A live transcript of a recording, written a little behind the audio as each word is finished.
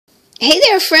Hey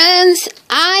there, friends.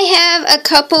 I have a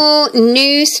couple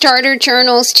new starter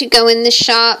journals to go in the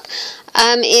shop.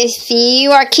 If you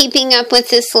are keeping up with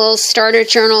this little starter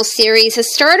journal series, a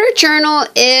starter journal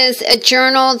is a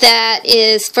journal that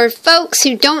is for folks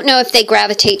who don't know if they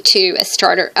gravitate to a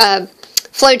starter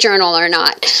flow journal or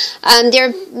not.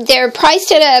 They're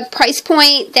priced at a price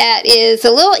point that is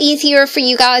a little easier for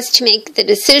you guys to make the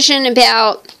decision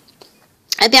about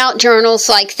journals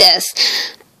like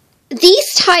this.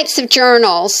 These types of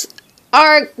journals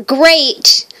are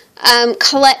great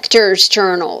collector's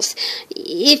journals.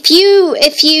 If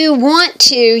you want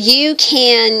to, you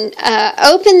can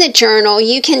open the journal.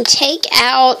 You can take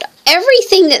out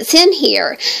everything that's in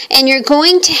here, and you're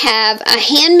going to have a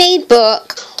handmade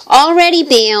book, already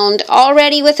bound,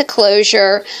 already with a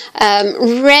closure,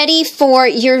 ready for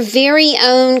your very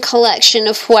own collection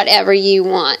of whatever you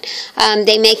want.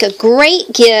 They make a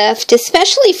great gift,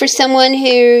 especially for someone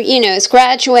who, is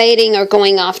graduating or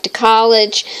going off to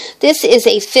college. This is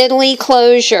a fiddly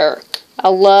closure. I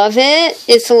love it.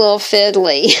 It's a little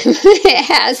fiddly. It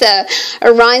has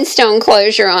a rhinestone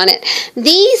closure on it.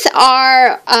 These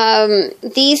are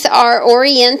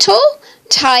Oriental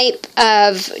type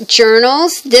of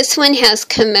journals. This one has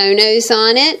kimonos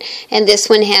on it, and this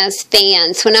one has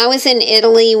fans. When I was in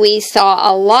Italy, we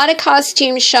saw a lot of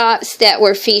costume shops that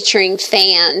were featuring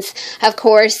fans. Of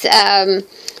course,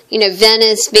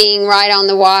 Venice being right on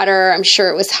the water, I'm sure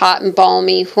it was hot and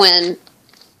balmy when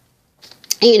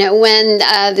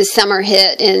the summer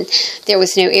hit and there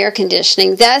was no air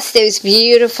conditioning. Thus, those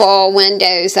beautiful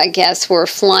windows, I guess, were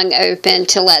flung open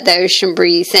to let the ocean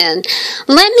breeze in.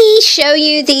 Let me show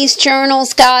you these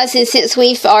journals, guys, and since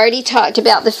we've already talked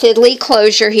about the fiddly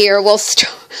closure here, we'll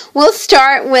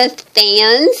start with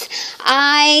fans.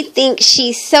 I think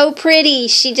she's so pretty.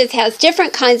 She just has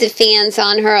different kinds of fans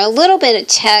on her. A little bit of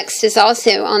text is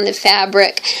also on the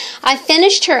fabric. I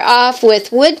finished her off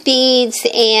with wood beads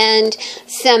and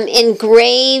some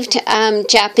engraved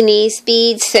Japanese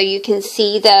beads, so you can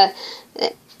see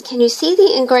can you see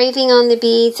the engraving on the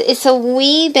beads? It's a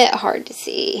wee bit hard to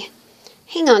see.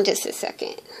 Hang on just a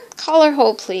second. Collar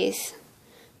hold, please.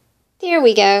 There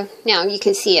we go. Now you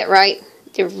can see it, right?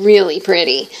 They're really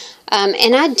pretty.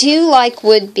 And I do like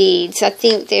wood beads. I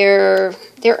think they're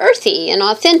earthy and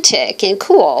authentic and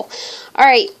cool. All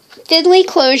right, fiddly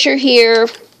closure here.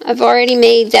 I've already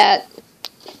made that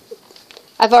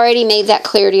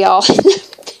clear to y'all.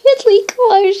 Fiddly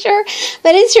closure,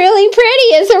 but it's really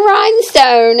pretty as a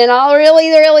rhinestone, and I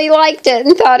really liked it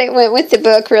and thought it went with the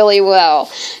book really well.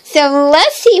 So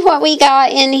let's see what we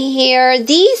got in here.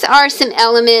 These are some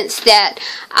elements that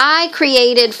I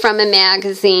created from a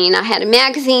magazine. I had a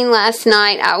magazine last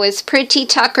night. I was pretty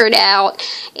tuckered out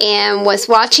and was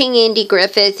watching Andy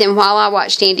Griffith, and while I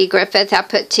watched Andy Griffith, I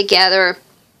put together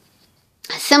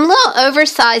some little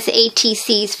oversized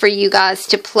ATCs for you guys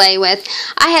to play with.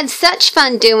 I had such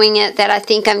fun doing it that I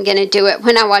think I'm going to do it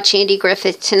when I watch Andy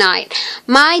Griffith tonight.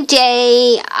 My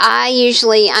day,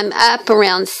 I'm up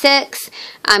around 6.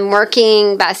 I'm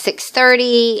working by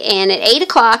 6:30, and at 8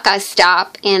 o'clock I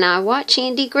stop and I watch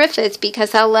Andy Griffith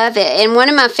because I love it. And one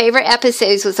of my favorite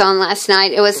episodes was on last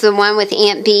night. It was the one with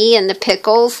Aunt Bee and the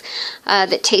pickles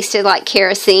that tasted like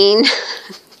kerosene.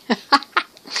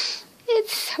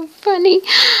 It's so funny.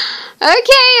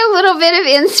 Okay, a little bit of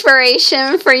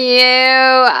inspiration for you.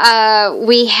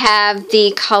 We have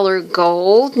the color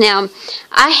gold. Now,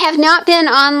 I have not been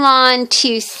online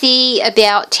to see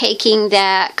about taking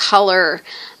that color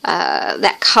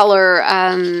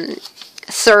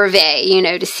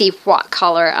survey, to see what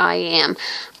color I am.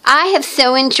 I have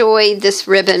so enjoyed this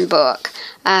ribbon book.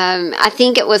 I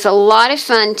think it was a lot of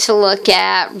fun to look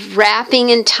at,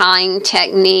 wrapping and tying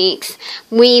techniques.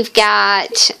 We've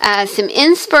got some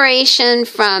inspiration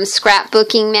from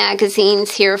scrapbooking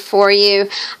magazines here for you.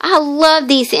 I love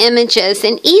these images,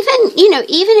 and even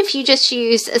if you just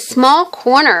use a small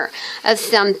corner of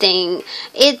something,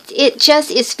 it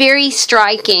just is very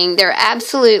striking. They're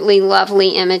absolutely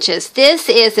lovely images. This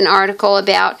is an article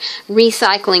about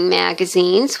recycling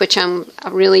magazines, which I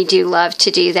really do love to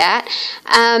do that.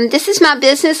 This is my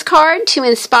business card to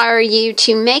inspire you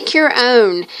to make your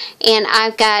own, and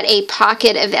I've got a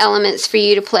pocket of elements for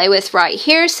you to play with right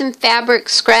here. Some fabric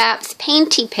scraps,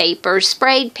 painty papers,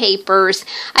 sprayed papers.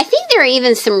 I think there are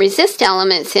even some resist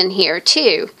elements in here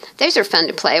too. Those are fun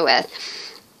to play with.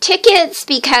 Tickets,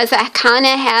 because I kind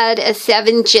of had a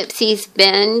 7 Gypsies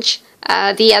binge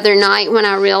the other night when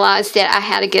I realized that I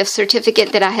had a gift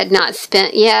certificate that I had not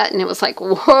spent yet, and it was like,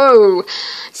 whoa.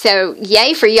 So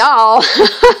yay for y'all.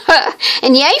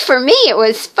 And yay for me. It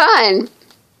was fun.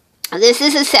 This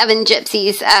is a 7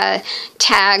 Gypsies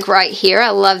tag right here. I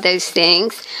love those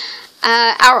things.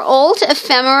 Our old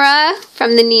ephemera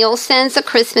from the Nielsen's, a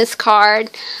Christmas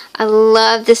card. I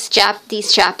love these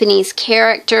Japanese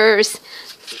characters.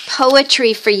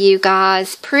 Poetry for you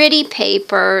guys. Pretty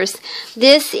papers.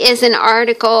 This is an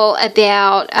article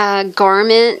about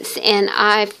garments, and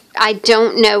I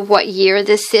don't know what year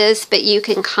this is, but you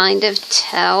can kind of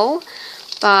tell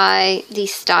by the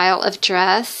style of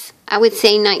dress. I would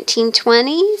say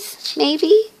 1920s,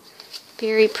 maybe.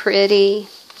 Very pretty.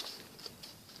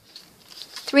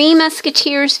 Three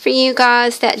Musketeers for you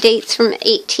guys. That dates from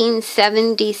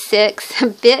 1876. A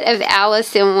bit of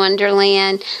Alice in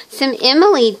Wonderland. Some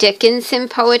Emily Dickinson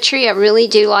poetry. I really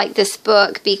do like this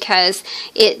book because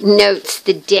it notes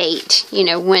the date, you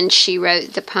know, when she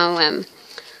wrote the poem.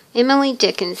 Emily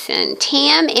Dickinson.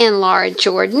 Tam and Laura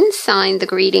Jordan signed the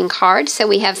greeting card, so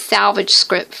we have salvage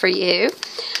script for you.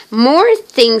 More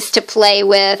things to play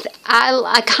with.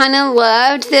 I kind of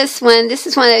loved this one. This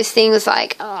is one of those things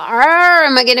like,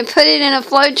 am I going to put it in a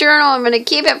flow journal? I'm going to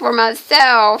keep it for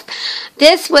myself.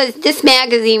 This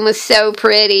magazine was so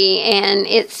pretty, and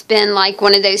it's been like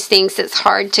one of those things that's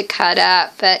hard to cut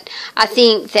up. But I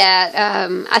think that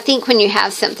when you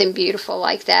have something beautiful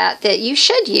like that you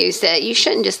should use it. You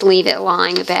shouldn't just leave it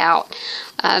lying about.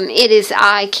 It is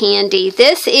eye candy.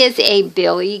 This is a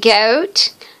billy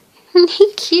goat. Isn't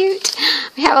he cute?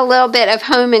 We have a little bit of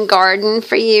home and garden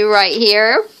for you right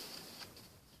here.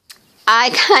 I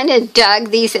kind of dug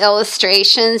these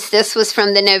illustrations. This was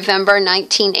from the November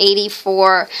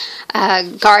 1984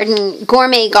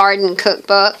 Gourmet Garden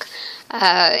Cookbook.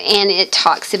 And it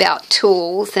talks about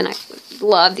tools, and I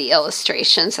love the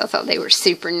illustrations. I thought they were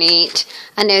super neat.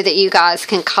 I know that you guys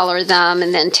can color them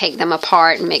and then take them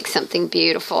apart and make something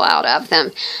beautiful out of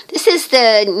them. This is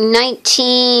the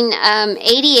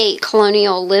 1988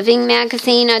 Colonial Living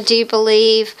magazine, I do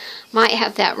believe. Might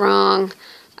have that wrong.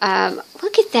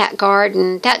 Look at that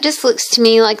garden. That just looks to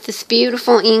me like this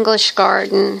beautiful English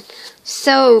garden.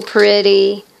 So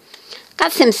pretty.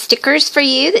 Got some stickers for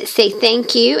you that say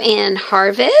thank you and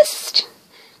harvest.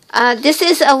 This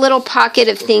is a little pocket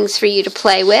of things for you to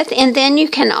play with, and then you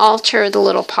can alter the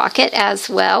little pocket as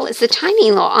well. It's a tiny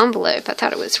little envelope. I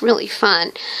thought it was really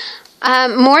fun.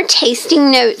 More tasting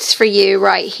notes for you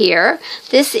right here.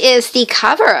 This is the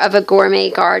cover of a Gourmet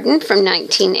Garden from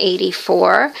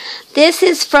 1984. This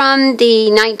is from the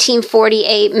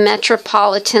 1948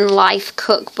 Metropolitan Life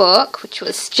Cookbook, which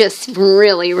was just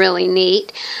really, really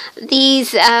neat.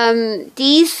 These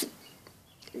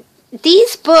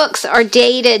books are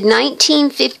dated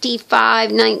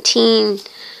 1955,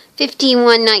 1951,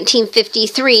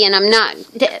 1953, and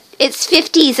it's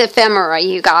 50s ephemera,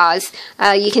 you guys.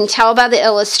 You can tell by the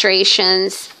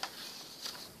illustrations.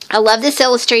 I love this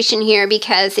illustration here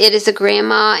because it is a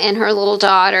grandma and her little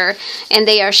daughter, and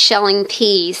they are shelling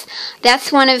peas. That's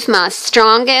one of my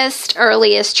strongest,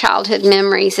 earliest childhood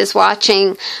memories, is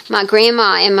watching my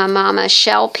grandma and my mama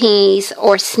shell peas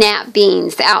or snap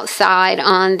beans outside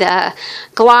on the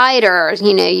glider.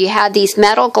 You know, you had these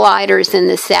metal gliders in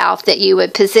the South that you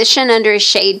would position under a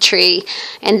shade tree,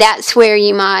 and that's where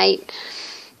you might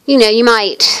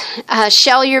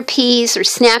shell your peas or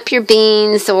snap your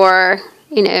beans or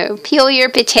peel your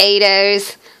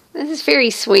potatoes. This is very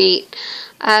sweet.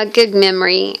 Good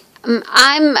memory.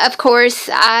 I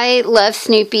love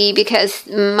Snoopy because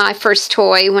my first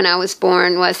toy when I was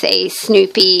born was a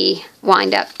Snoopy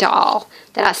wind-up doll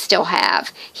that I still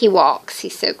have. He walks.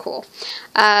 He's so cool.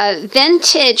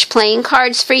 Vintage playing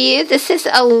cards for you. This is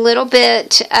a little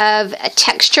bit of a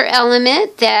texture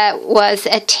element that was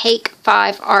a Take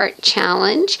 5 Art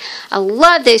Challenge. I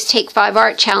love those Take 5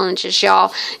 Art Challenges,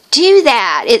 y'all. Do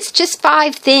that. It's just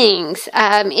 5 things.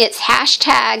 It's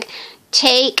hashtag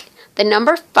Take the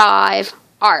number 5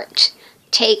 Art.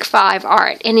 Take 5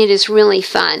 Art, and it is really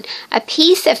fun. A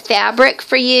piece of fabric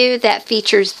for you that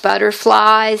features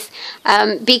butterflies.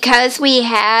 Because we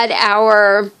had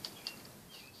our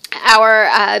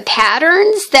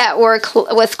patterns that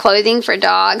was clothing for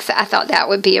dogs, I thought that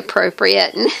would be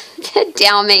appropriate.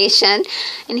 Dalmatian,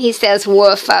 and he says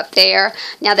woof up there.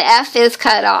 Now the F is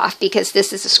cut off because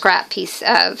this is a scrap piece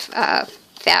of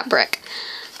fabric.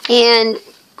 And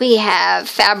we have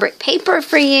fabric paper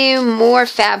for you, more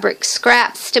fabric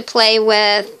scraps to play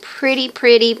with, pretty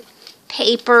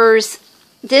papers.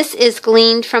 This is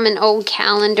gleaned from an old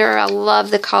calendar. I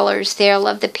love the colors there. I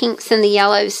love the pinks and the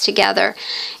yellows together.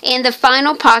 And the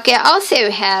final pocket also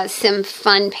has some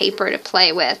fun paper to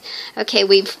play with. Okay,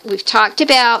 we've talked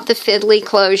about the fiddly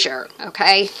closure.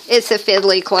 Okay, it's a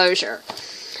fiddly closure.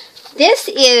 This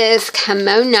is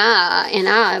Kimono, and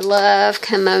I love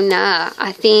Kimono.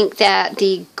 I think that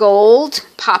the gold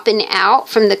popping out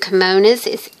from the kimonos.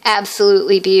 It's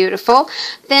absolutely beautiful.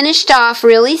 Finished off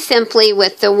really simply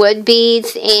with the wood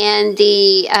beads and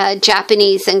the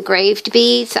Japanese engraved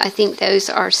beads. I think those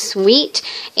are sweet.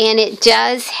 And it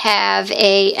does have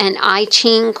an I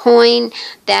Ching coin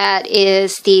that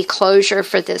is the closure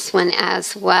for this one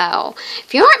as well.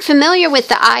 If you aren't familiar with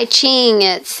the I Ching,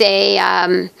 it's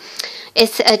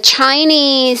a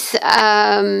Chinese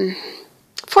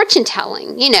fortune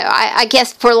telling. You know, I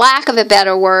guess for lack of a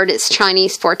better word, it's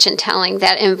Chinese fortune telling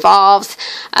that involves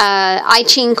I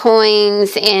Ching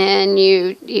coins, and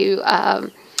you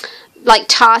like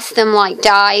toss them like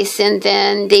dice, and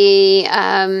then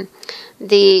the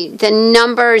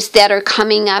numbers that are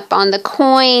coming up on the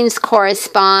coins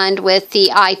correspond with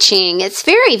the I Ching. It's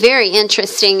very, very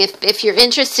interesting. If you're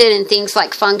interested in things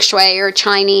like feng shui or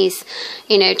Chinese,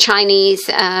 Chinese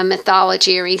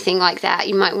mythology or anything like that,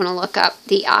 you might want to look up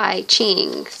the I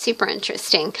Ching. Super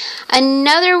interesting.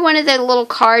 Another one of the little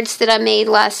cards that I made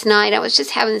last night. I was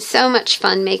just having so much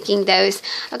fun making those.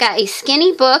 I've got a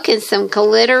skinny book and some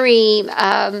glittery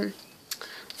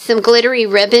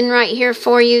ribbon right here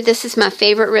for you. This is my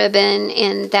favorite ribbon,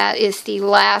 and that is the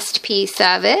last piece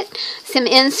of it. Some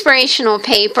inspirational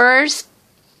papers.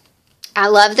 I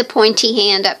love the pointy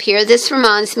hand up here. This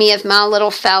reminds me of my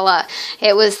little fella.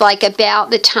 It was like about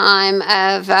the time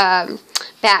of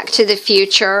Back to the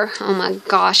Future. Oh my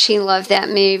gosh, he loved that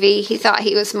movie. He thought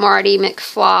he was Marty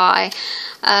McFly.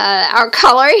 Our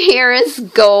color here is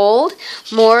gold.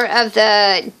 More of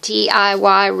the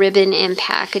DIY ribbon and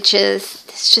packages.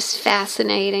 It's just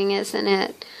fascinating, isn't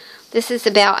it? This is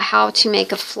about how to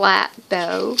make a flat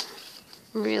bow.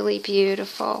 Really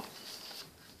beautiful.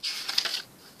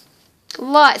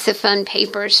 Lots of fun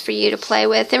papers for you to play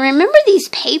with. And remember, these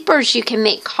papers, you can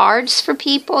make cards for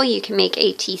people. You can make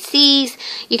ATCs.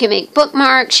 You can make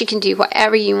bookmarks. You can do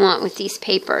whatever you want with these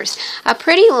papers. A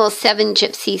pretty little 7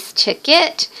 Gypsies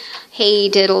ticket. Hey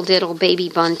diddle diddle baby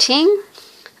bunting.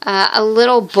 A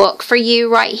little book for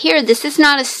you right here. This is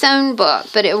not a sewn book,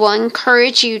 but it will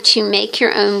encourage you to make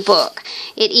your own book.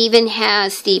 It even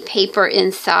has the paper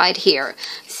inside here.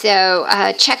 So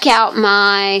check out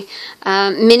my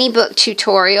mini book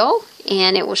tutorial,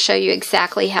 and it will show you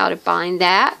exactly how to bind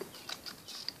that.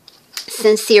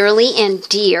 Sincerely and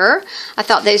dear. I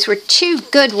thought those were 2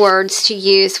 good words to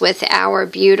use with our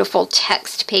beautiful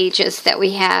text pages that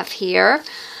we have here.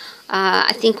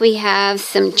 I think we have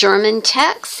some German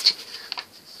text,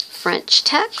 French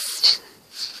text.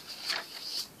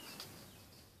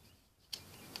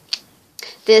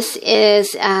 This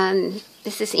is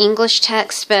English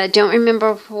text, but I don't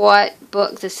remember what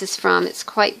book this is from. It's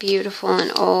quite beautiful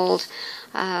and old.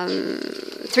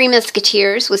 3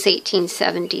 Musketeers was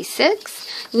 1876.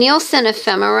 Nielsen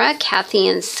Ephemera, Kathy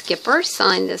and Skipper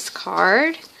signed this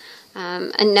card.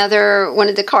 Another one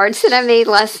of the cards that I made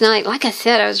last night. Like I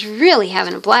said, I was really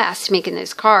having a blast making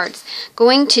those cards.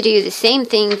 Going to do the same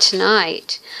thing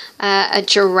tonight. A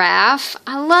giraffe.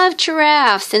 I love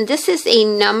giraffes. And this is a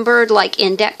numbered like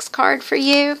index card for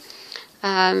you.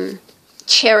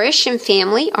 Cherish and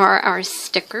Family are our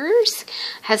stickers.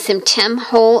 Have some Tim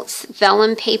Holtz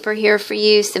vellum paper here for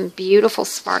you. Some beautiful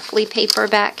sparkly paper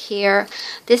back here.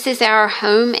 This is our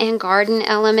home and garden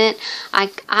element.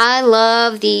 I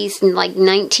love these like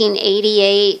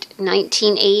 1988,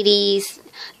 1980s.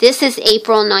 This is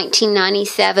April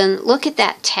 1997. Look at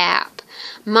that tap.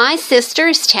 My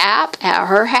sister's tap at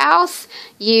her house,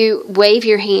 you wave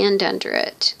your hand under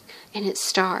it. And it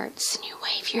starts, and you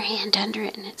wave your hand under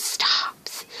it, and it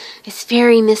stops. It's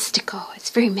very mystical. It's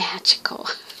very magical.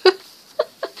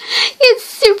 It's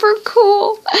super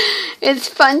cool. It's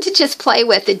fun to just play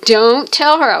with it. Don't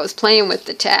tell her I was playing with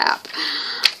the tap.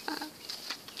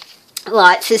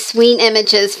 Lots of sweet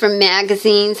images from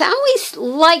magazines. I always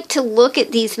like to look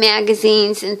at these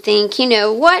magazines and think,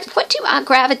 what do I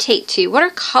gravitate to? What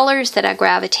are colors that I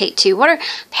gravitate to? What are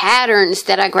patterns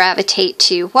that I gravitate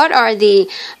to? What are the,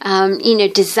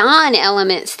 design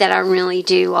elements that I really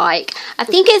do like? I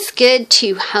think it's good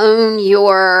to hone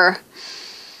your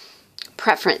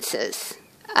preferences.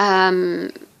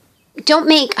 Don't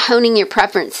make honing your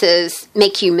preferences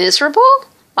make you miserable.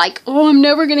 Like, oh, I'm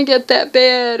never going to get that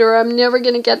bed, or I'm never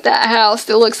going to get that house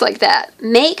that looks like that.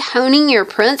 Make honing your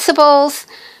principles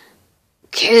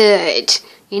good.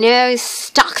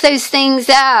 Stock those things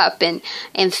up and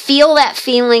feel that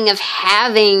feeling of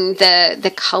having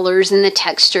the colors and the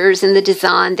textures and the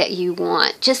design that you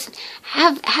want. Just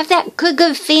have that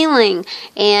good feeling,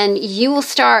 and you will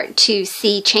start to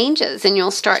see changes, and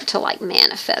you'll start to like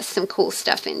manifest some cool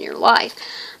stuff in your life.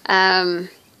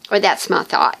 Or that's my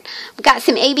thought. We've got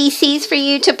some ABCs for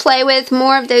you to play with.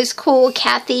 More of those cool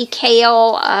Kathy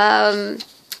Kale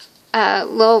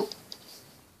little,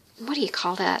 what do you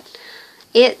call that?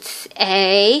 It's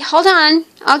a, hold on,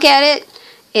 I'll get it.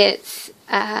 It's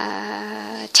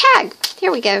a tag.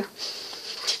 Here we go.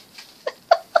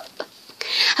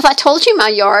 Have I told you my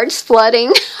yard's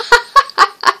flooding?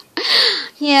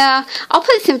 Yeah, I'll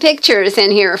put some pictures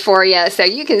in here for you so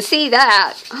you can see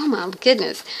that. Oh my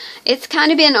goodness. It's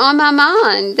kind of been on my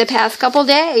mind the past couple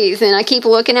days, and I keep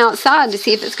looking outside to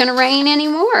see if it's going to rain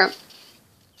anymore.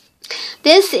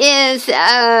 This is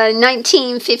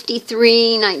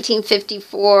 1953,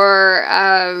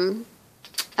 1954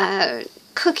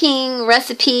 cooking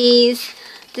recipes.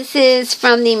 This is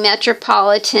from the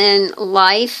Metropolitan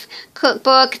Life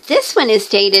cookbook. This one is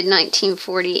dated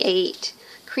 1948.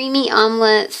 Creamy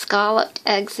omelet, scalloped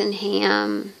eggs and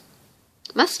ham,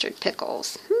 mustard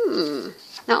pickles.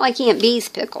 Not like Aunt Bee's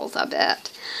pickles, I bet.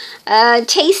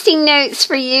 Tasting notes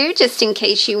for you, just in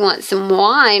case you want some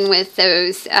wine with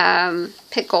those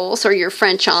pickles, or your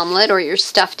French omelet, or your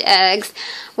stuffed eggs.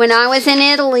 When I was in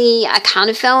Italy, I kind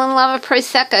of fell in love with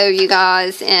Prosecco, you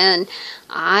guys, and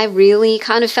I really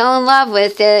kind of fell in love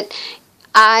with it.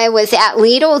 I was at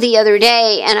Lidl the other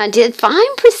day, and I did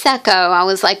find Prosecco. I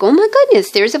was like, oh my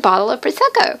goodness, there's a bottle of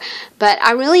Prosecco. But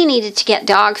I really needed to get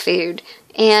dog food,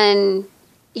 and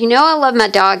you know I love my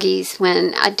doggies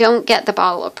when I don't get the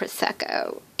bottle of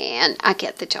Prosecco and I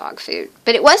get the dog food.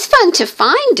 But it was fun to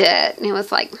find it. And it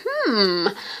was like,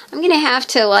 I'm going to have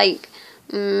to like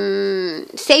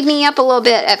save me up a little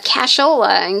bit of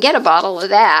cashola and get a bottle of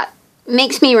that.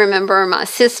 Makes me remember my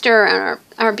sister and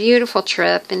our beautiful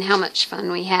trip and how much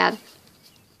fun we had.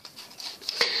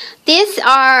 These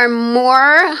are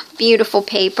more beautiful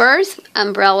papers.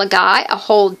 Umbrella Guy, a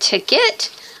whole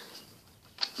ticket.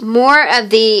 More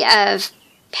of the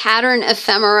pattern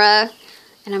ephemera,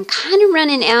 and I'm kind of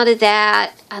running out of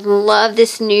that. I love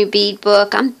this new bead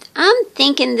book. I'm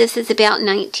thinking this is about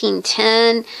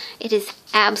 1910. It is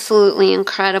absolutely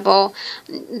incredible.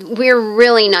 We're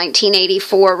really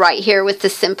 1984 right here with the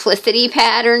Simplicity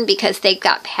pattern because they've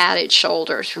got padded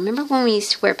shoulders. Remember when we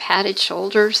used to wear padded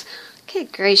shoulders?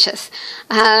 Good gracious.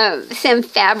 Some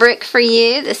fabric for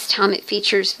you. This time it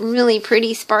features really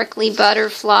pretty sparkly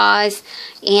butterflies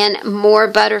and more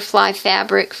butterfly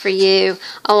fabric for you,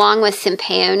 along with some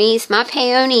peonies. My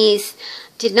peonies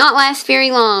did not last very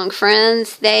long,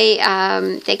 friends. They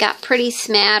got pretty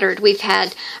smattered. We've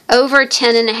had over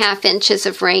 10.5 inches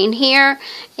of rain here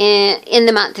in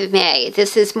the month of May.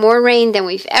 This is more rain than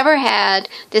we've ever had.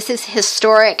 This is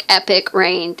historic, epic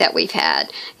rain that we've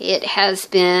had. It has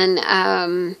been,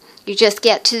 you just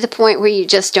get to the point where you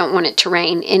just don't want it to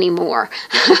rain anymore.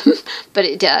 But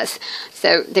it does.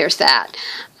 So there's that.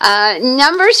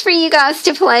 Numbers for you guys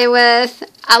to play with.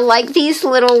 I like these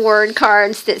little word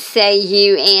cards that say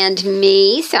you and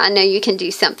me, so I know you can do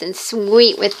something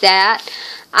sweet with that.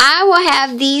 I will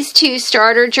have these 2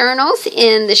 starter journals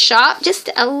in the shop just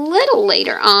a little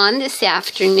later on this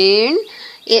afternoon.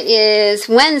 It is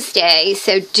Wednesday,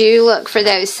 so do look for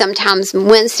those sometimes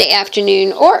Wednesday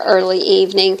afternoon or early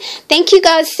evening. Thank you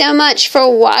guys so much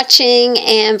for watching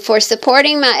and for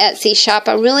supporting my Etsy shop.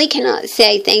 I really cannot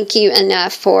say thank you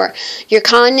enough for your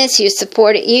kindness, your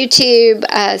support at YouTube,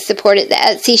 support at the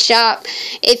Etsy shop.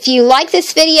 If you like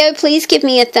this video, please give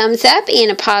me a thumbs up and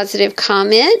a positive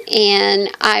comment. And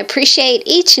I appreciate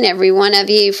each and every one of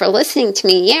you for listening to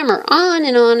me yammer on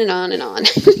and on and on and on.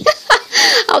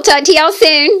 I'll talk to y'all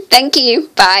soon. Thank you.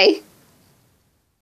 Bye.